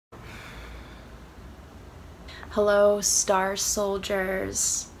Hello, star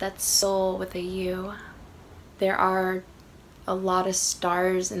soldiers. That's soul with a U. There are a lot of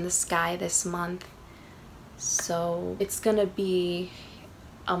stars in the sky this month, so it's gonna be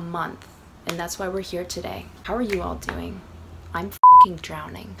a month, and that's why we're here today. How are you all doing? I'm f***ing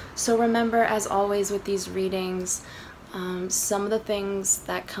drowning. So remember, as always with these readings, some of the things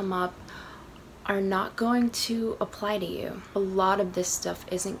that come up are not going to apply to you. A lot of this stuff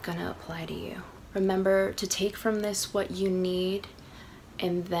isn't gonna apply to you. Remember to take from this what you need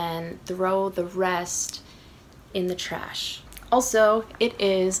and then throw the rest in the trash. Also, it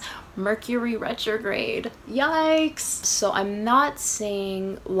is Mercury retrograde. Yikes! So I'm not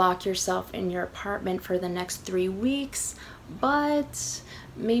saying lock yourself in your apartment for the next 3 weeks, but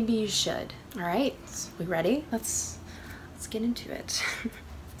maybe you should. All right, we ready? Let's get into it.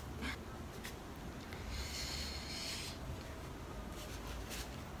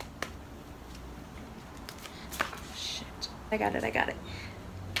 I got it.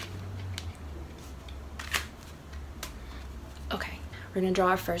 Okay, we're gonna draw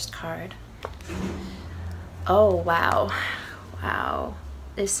our first card. Oh, wow. Wow.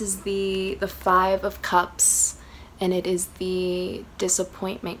 This is the Five of Cups, and it is the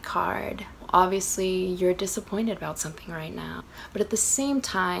disappointment card. Obviously, you're disappointed about something right now, but at the same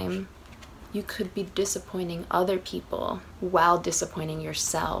time, you could be disappointing other people while disappointing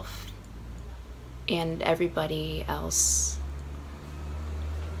yourself and everybody else.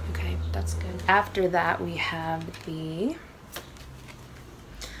 Okay, that's good. After that, we have the,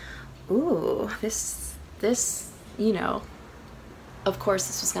 ooh, this, you know, of course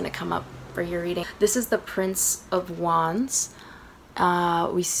this was gonna come up for your reading. This is the Prince of Wands.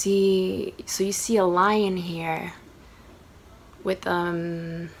 So you see a lion here with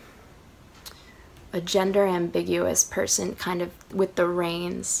a gender ambiguous person kind of with the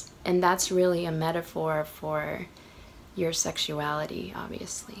reins, and that's really a metaphor for your sexuality,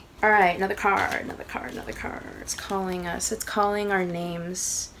 obviously. All right, another card. It's calling us. It's calling our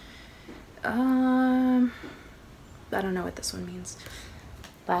names. I don't know what this one means.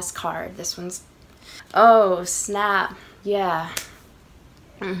 Last card. This one's, oh snap, yeah.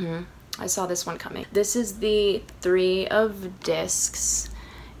 I saw this one coming. This is the Three of Discs,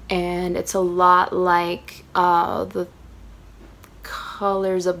 and it's a lot like the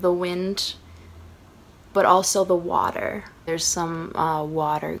colors of the wind, but also the water. There's some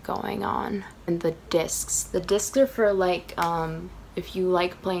water going on. And the discs. The discs are for like, if you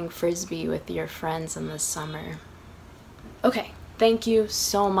like playing frisbee with your friends in the summer. Okay, thank you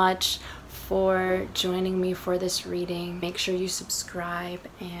so much for joining me for this reading. Make sure you subscribe,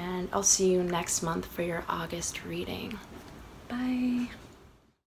 and I'll see you next month for your August reading. Bye.